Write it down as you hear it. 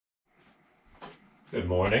Good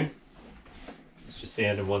morning. Mr.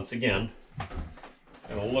 Sandin once again.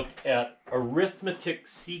 I'm going to look at arithmetic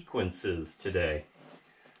sequences today.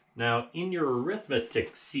 Now, in your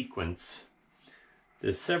arithmetic sequence,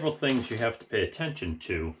 there's several things you have to pay attention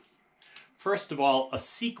to. First of all, a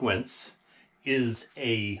sequence is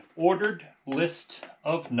an ordered list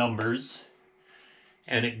of numbers,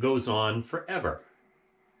 and it goes on forever.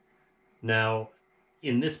 Now,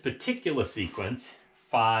 in this particular sequence,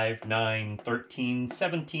 5, 9, 13,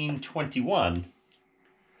 17, 21,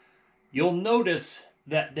 you'll notice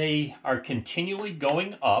that they are continually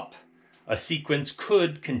going up. A sequence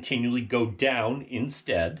could continually go down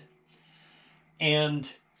instead.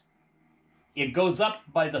 And it goes up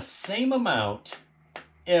by the same amount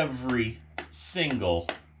every single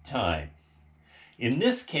time. In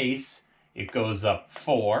this case, it goes up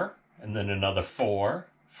 4, and then another 4,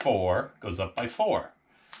 4, goes up by 4.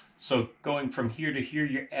 So going from here to here,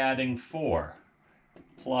 you're adding 4,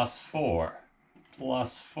 plus 4,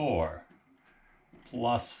 plus 4,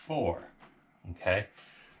 plus 4, okay?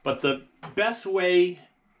 But the best way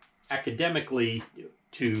mathematically,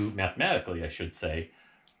 I should say,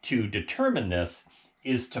 to determine this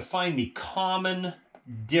is to find the common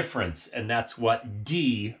difference, and that's what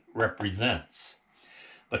D represents.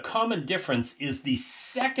 The common difference is the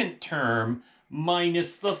second term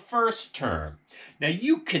minus the first term. Now,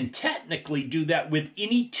 you can technically do that with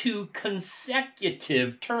any two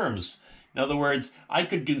consecutive terms. In other words, I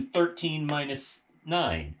could do 13 minus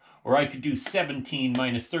 9, or I could do 17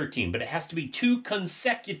 minus 13, but it has to be two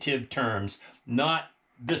consecutive terms, not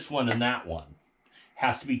this one and that one. It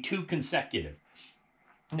has to be two consecutive.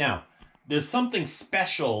 Now, there's something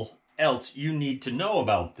special else you need to know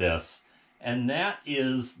about this, and that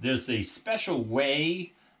is there's a special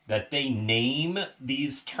way that they name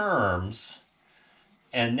these terms,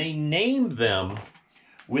 and they name them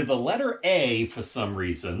with a letter A for some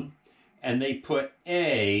reason, and they put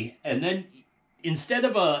A, and then instead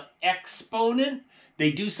of a exponent,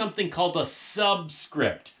 they do something called a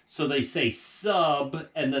subscript. So they say sub,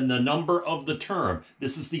 and then the number of the term.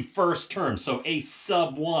 This is the first term, so A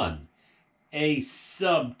sub 1, A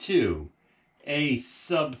sub 2, A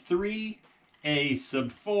sub 3, A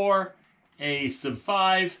sub 4, A sub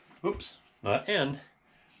 5, oops, not N,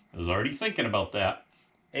 I was already thinking about that,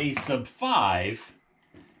 A sub 5,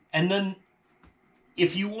 and then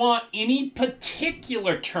if you want any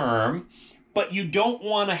particular term, but you don't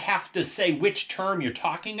want to have to say which term you're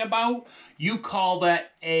talking about, you call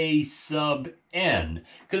that A sub N,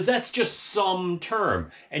 because that's just some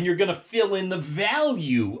term, and you're going to fill in the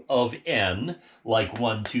value of N, like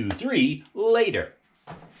 1, 2, 3, later.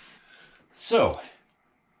 So,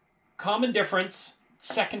 common difference,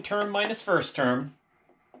 second term minus first term,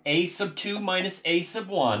 A sub 2 minus A sub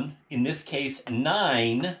 1, in this case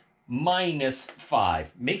 9 minus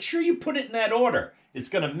 5. Make sure you put it in that order. It's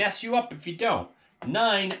going to mess you up if you don't.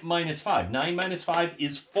 9 minus 5. 9 minus 5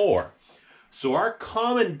 is 4. So our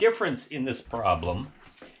common difference in this problem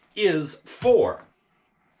is 4.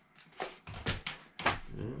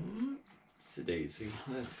 Daisy,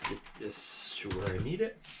 let's get this to where I need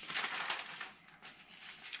it.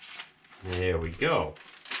 There we go.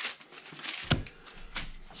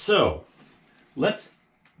 So let's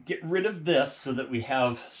get rid of this so that we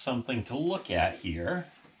have something to look at here.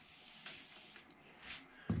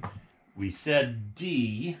 We said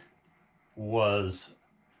D was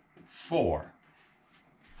 4.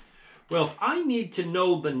 Well, if I need to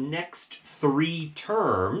know the next 3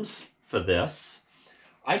 terms for this,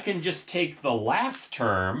 I can just take the last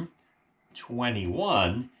term,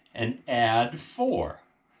 21, and add 4.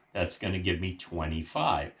 That's going to give me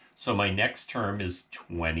 25. So my next term is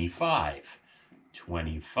 25.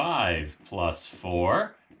 25 plus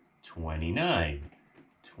 4, 29.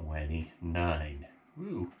 29.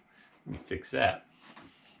 Ooh, let me fix that.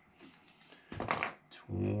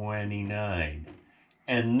 29.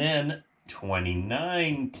 And then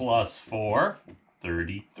 29 plus 4,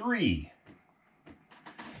 33.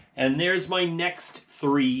 And there's my next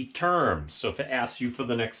 3 terms. So if it asks you for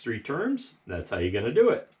the next 3 terms, that's how you're going to do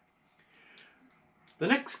it. The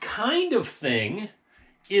next kind of thing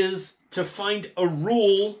is to find a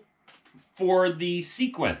rule for the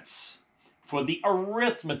sequence, for the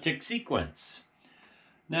arithmetic sequence.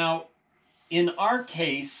 Now, in our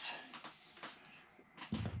case,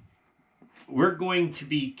 we're going to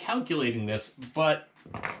be calculating this, but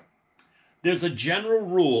there's a general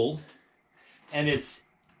rule, and it's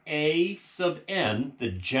A sub n, the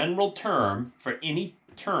general term for any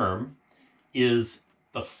term, is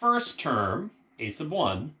the first term, A sub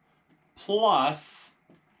 1, plus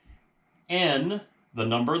n, the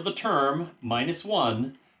number of the term, minus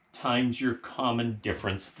 1, times your common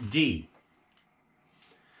difference d.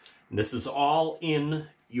 And this is all in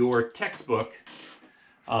your textbook.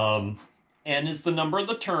 N is the number of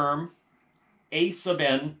the term. A sub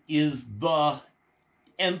n is the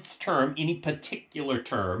nth term, any particular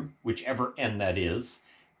term, whichever n that is.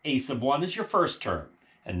 A sub 1 is your first term,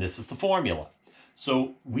 and this is the formula.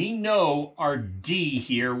 So we know our d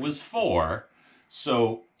here was 4,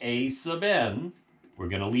 so a sub n, we're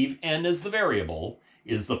going to leave n as the variable,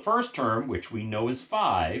 is the first term, which we know is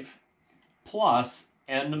 5, plus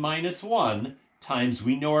n minus 1 times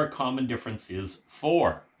we know our common difference is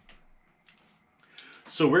 4.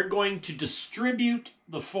 So we're going to distribute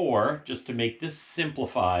the 4, just to make this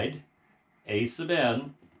simplified. A sub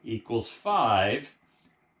n equals 5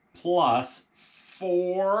 plus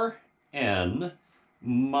 4n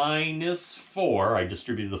minus 4. I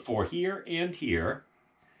distributed the 4 here and here.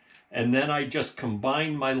 And then I just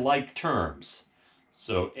combine my like terms.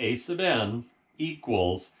 So a sub n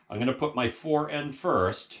equals, I'm going to put my 4n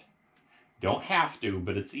first. Don't have to,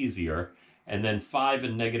 but it's easier. And then 5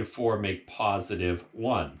 and negative 4 make positive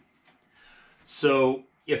 1. So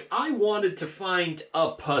if I wanted to find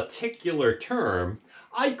a particular term,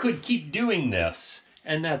 I could keep doing this,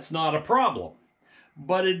 and that's not a problem.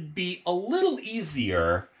 But it'd be a little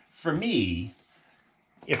easier for me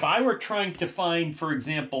if I were trying to find, for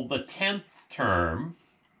example, the 10th term.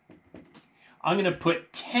 I'm going to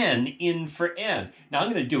put 10 in for n. Now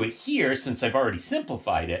I'm going to do it here since I've already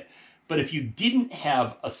simplified it. But if you didn't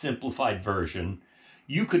have a simplified version,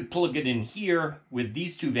 you could plug it in here with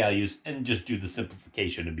these two values and just do the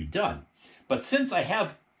simplification and be done. But since I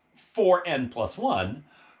have 4n plus 1,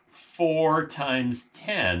 4 times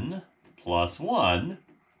 10 plus 1,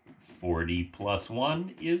 40 plus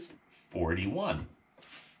 1 is 41.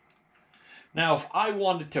 Now, if I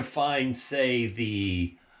wanted to find, say,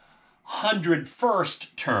 the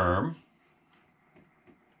 101st term,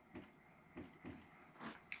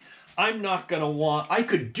 I'm not going to want, I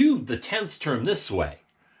could do the 10th term this way.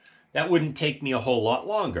 That wouldn't take me a whole lot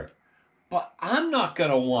longer. But I'm not going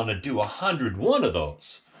to want to do 101 of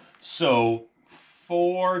those. So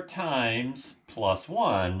 4 times plus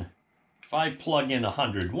 1, if I plug in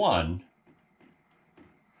 101,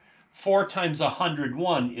 4 times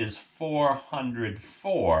 101 is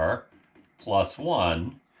 404 plus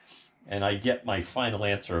 1, and I get my final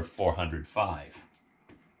answer of 405.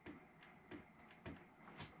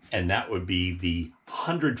 And that would be the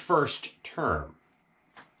 101st term.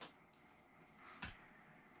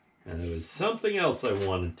 And there was something else I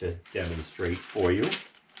wanted to demonstrate for you.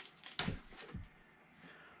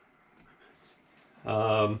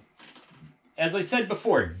 As I said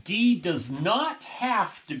before, D does not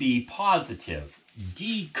have to be positive.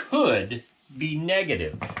 D could be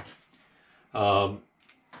negative.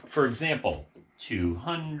 For example,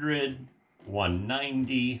 200,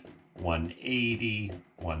 190, 180,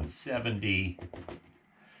 170.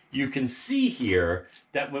 You can see here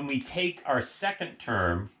that when we take our second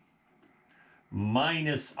term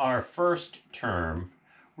minus our first term,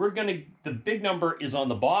 the big number is on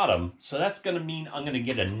the bottom, so that's going to mean I'm going to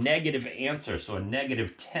get a negative answer. So a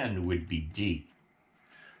negative 10 would be D.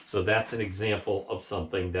 So that's an example of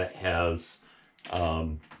something that has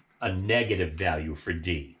a negative value for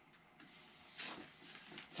D.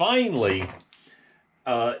 Finally,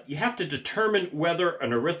 you have to determine whether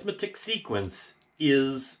an arithmetic sequence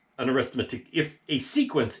is an arithmetic, if a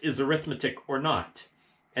sequence is arithmetic or not.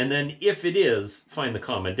 And then if it is, find the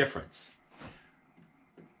common difference.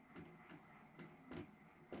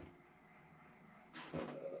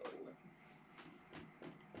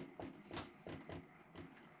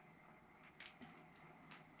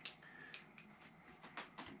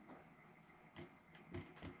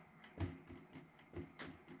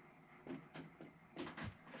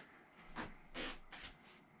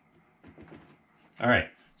 All right,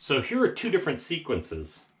 so here are two different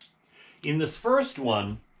sequences. In this first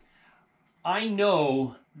one, I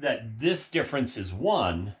know that this difference is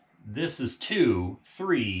 1, this is 2,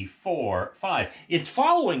 3, 4, 5. It's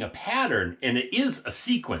following a pattern, and it is a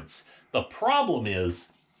sequence. The problem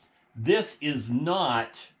is, this is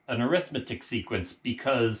not an arithmetic sequence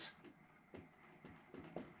because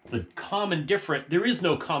there is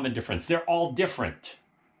no common difference. They're all different.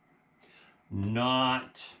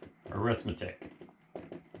 Not arithmetic.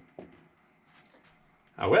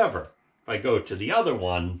 However, if I go to the other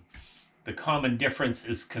one, the common difference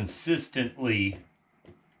is consistently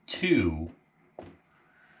 2.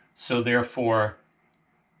 So therefore,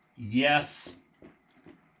 yes,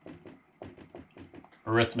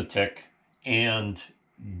 arithmetic, and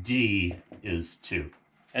D is 2.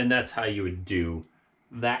 And that's how you would do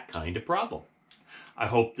that kind of problem. I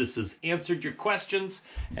hope this has answered your questions,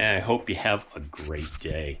 and I hope you have a great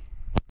day.